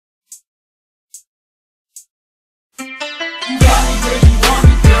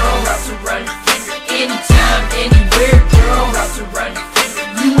anytime, anywhere, girl. Wraps around your finger.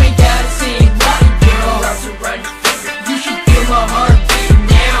 You ain't gotta say nothing, girl. Wraps around your finger. You should feel my heart beat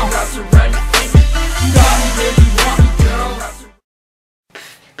now. Wraps around your finger. You got me where you want me, girl.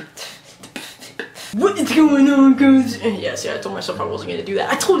 What is going on, guys? Yeah, see, I told myself I wasn't gonna do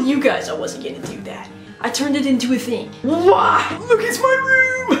that. I told you guys I wasn't gonna do that. I turned it into a thing. Wow, look, it's my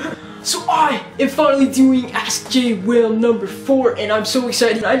room! So I am finally doing Ask J Wale number 4, and I'm so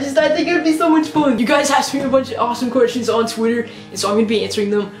excited. I think it would be so much fun. You guys asked me a bunch of awesome questions on Twitter, and so I'm gonna be answering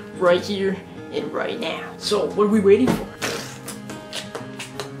them right here and right now. So what are we waiting for?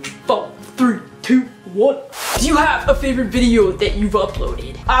 4, 3, 2, 1. Do you have a favorite video that you've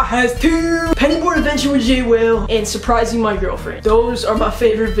uploaded? I has 2. Pennyboard Adventure with J Wale and Surprising My Girlfriend. Those are my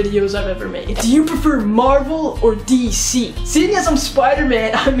favorite videos I've ever made. Do you prefer Marvel or DC? Seeing as I'm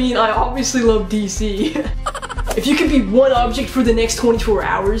Spider-Man, I mean, I obviously love DC. If you could be one object for the next 24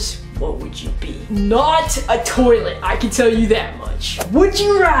 hours, what would you be? Not a toilet, I can tell you that much. Would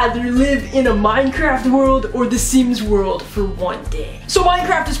you rather live in a Minecraft world or the Sims world for one day? So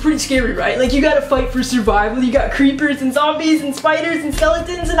Minecraft is pretty scary, right? Like, you gotta fight for survival. You got creepers and zombies and spiders and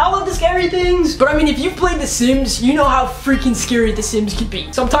skeletons and all of the scary things. But I mean, if you've played The Sims, you know how freaking scary The Sims can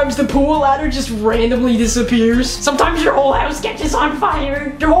be. Sometimes the pool ladder just randomly disappears. Sometimes your whole house catches on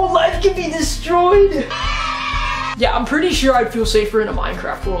fire. Your whole life can be destroyed. Yeah, I'm pretty sure I'd feel safer in a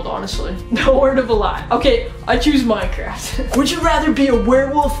Minecraft world, honestly. No word of a lie. Okay, I choose Minecraft. Would you rather be a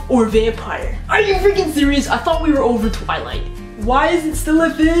werewolf or a vampire? Are you freaking serious? I thought we were over Twilight. Why is it still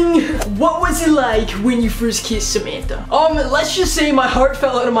a thing? What was it like when you first kissed Samantha? Let's just say my heart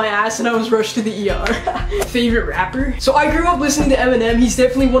fell out of my ass and I was rushed to the ER. Favorite rapper? So I grew up listening to Eminem. He's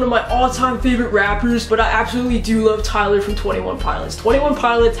definitely one of my all-time favorite rappers, but I absolutely do love Tyler from 21 Pilots. 21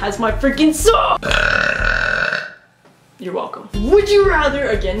 Pilots has my freaking song! You're welcome. Would you rather,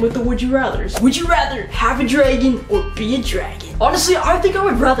 again with the would you rathers, would you rather have a dragon or be a dragon? Honestly, I think I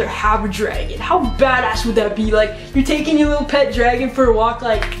would rather have a dragon. How badass would that be? Like, you're taking your little pet dragon for a walk,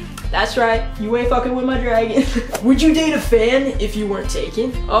 like, that's right, you ain't fucking with my dragon. Would you date a fan if you weren't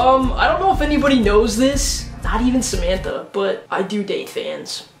taken? I don't know if anybody knows this, not even Samantha, but I do date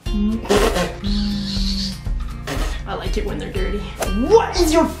fans. I like it when they're dirty. What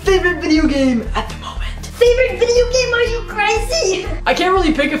is your favorite video game at the moment? Favorite video game? Are you crazy? I can't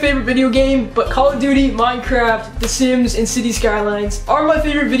really pick a favorite video game, but Call of Duty, Minecraft, The Sims, and City Skylines are my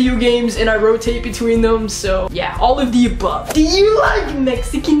favorite video games, and I rotate between them, so yeah, all of the above. Do you like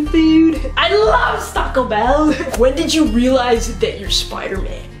Mexican food? I love Taco Bell. When did you realize that you're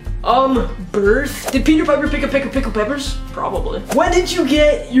Spider-Man? Birth? Did Peter Piper pick a peck of pickled peppers? Probably. When did you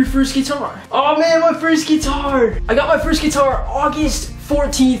get your first guitar? Oh man, my first guitar! I got my first guitar August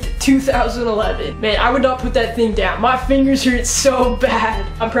 14th, 2011. Man, I would not put that thing down. My fingers hurt so bad.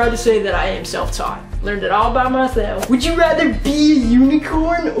 I'm proud to say that I am self-taught. Learned it all by myself. Would you rather be a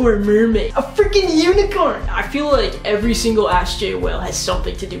unicorn or a mermaid? A freaking unicorn! I feel like every single Ask J Wale has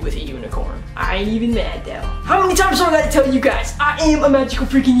something to do with a unicorn. I ain't even mad though. How many times do I gotta tell you guys? I am a magical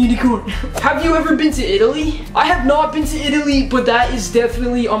freaking unicorn. Have you ever been to Italy? I have not been to Italy, but that is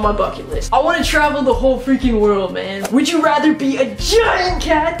definitely on my bucket list. I want to travel the whole freaking world, man. Would you rather be a giant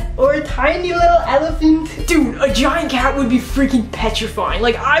cat or a tiny little elephant? Dude, a giant cat would be freaking petrifying.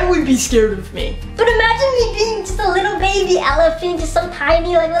 Like, I would be scared of me. But imagine me being just a little baby elephant, just so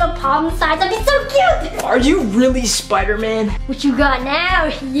tiny, like little palm size. That'd be so cute. Are you really Spider-Man? What you got now?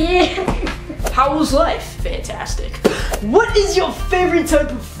 Yeah. How was life? Fantastic. What is your favorite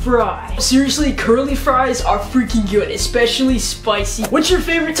type of fry? Seriously, curly fries are freaking good, especially spicy. What's your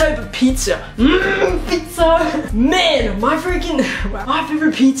favorite type of pizza? Pizza. Man, my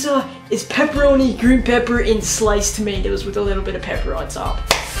favorite pizza is pepperoni, green pepper, and sliced tomatoes with a little bit of pepper on top.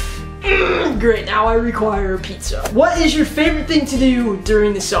 Great, now I require a pizza. What is your favorite thing to do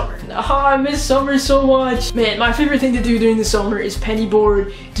during the summer? Oh, I miss summer so much. Man, my favorite thing to do during the summer is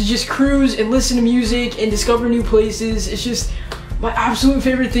pennyboard, to just cruise and listen to music and discover new places. It's just my absolute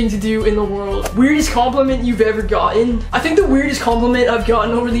favorite thing to do in the world. Weirdest compliment you've ever gotten? I think the weirdest compliment I've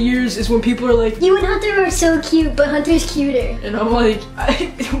gotten over the years is when people are like, you and Hunter are so cute, but Hunter's cuter. And I'm like,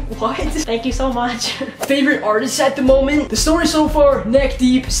 what? Thank you so much. Favorite artists at the moment? The Story So Far, Neck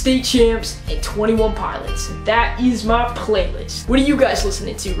Deep, State Champs, and 21 Pilots. That is my playlist. What are you guys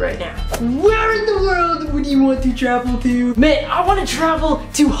listening to right now? Where in the world would you want to travel to? Man, I want to travel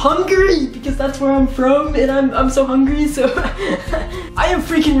to Hungary because that's where I'm from, and I'm so hungry, so I am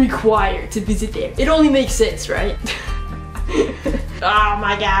freaking required to visit there. It only makes sense, right? Oh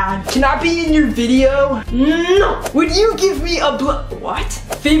my god. Can I be in your video? No. Would you give me a what?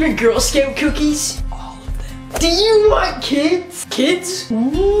 Favorite Girl Scout cookies? All of them. Do you want kids? Kids?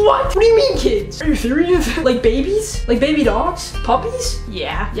 What? What do you mean kids? Are you serious? Like babies? Like baby dogs? Puppies?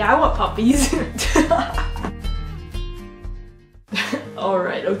 Yeah, I want puppies.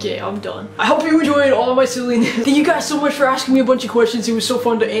 Alright, okay, I'm done. I hope you enjoyed all of my silliness. Thank you guys so much for asking me a bunch of questions. It was so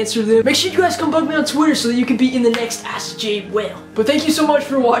fun to answer them. Make sure you guys come bug me on Twitter so that you can be in the next Ask Jeydon Wale. But thank you so much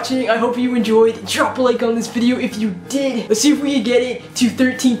for watching. I hope you enjoyed. Drop a like on this video if you did. Let's see if we can get it to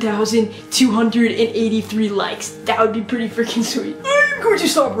 13,283 likes. That would be pretty freaking sweet. I'm going to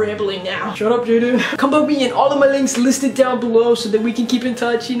stop rambling now. Shut up, Jeydon. Come bug me in all of my links listed down below so that we can keep in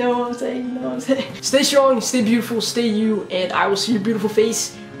touch. You know what I'm saying? You know what I'm saying? Stay strong, stay beautiful, stay you, and I will see your beautiful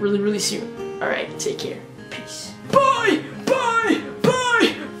face really soon. Alright, take care. Peace. Bye! Bye!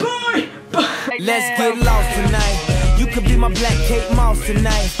 Bye! Bye! Bye! Let's get lost tonight. You could be my black Kate Moss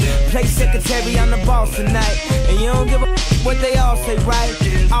tonight. Play secretary, I'm the boss tonight. And you don't give a what they all say, right?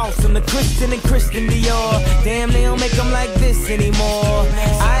 Awesome, the Christian and Christian Dior. Damn, they don't make them like this anymore.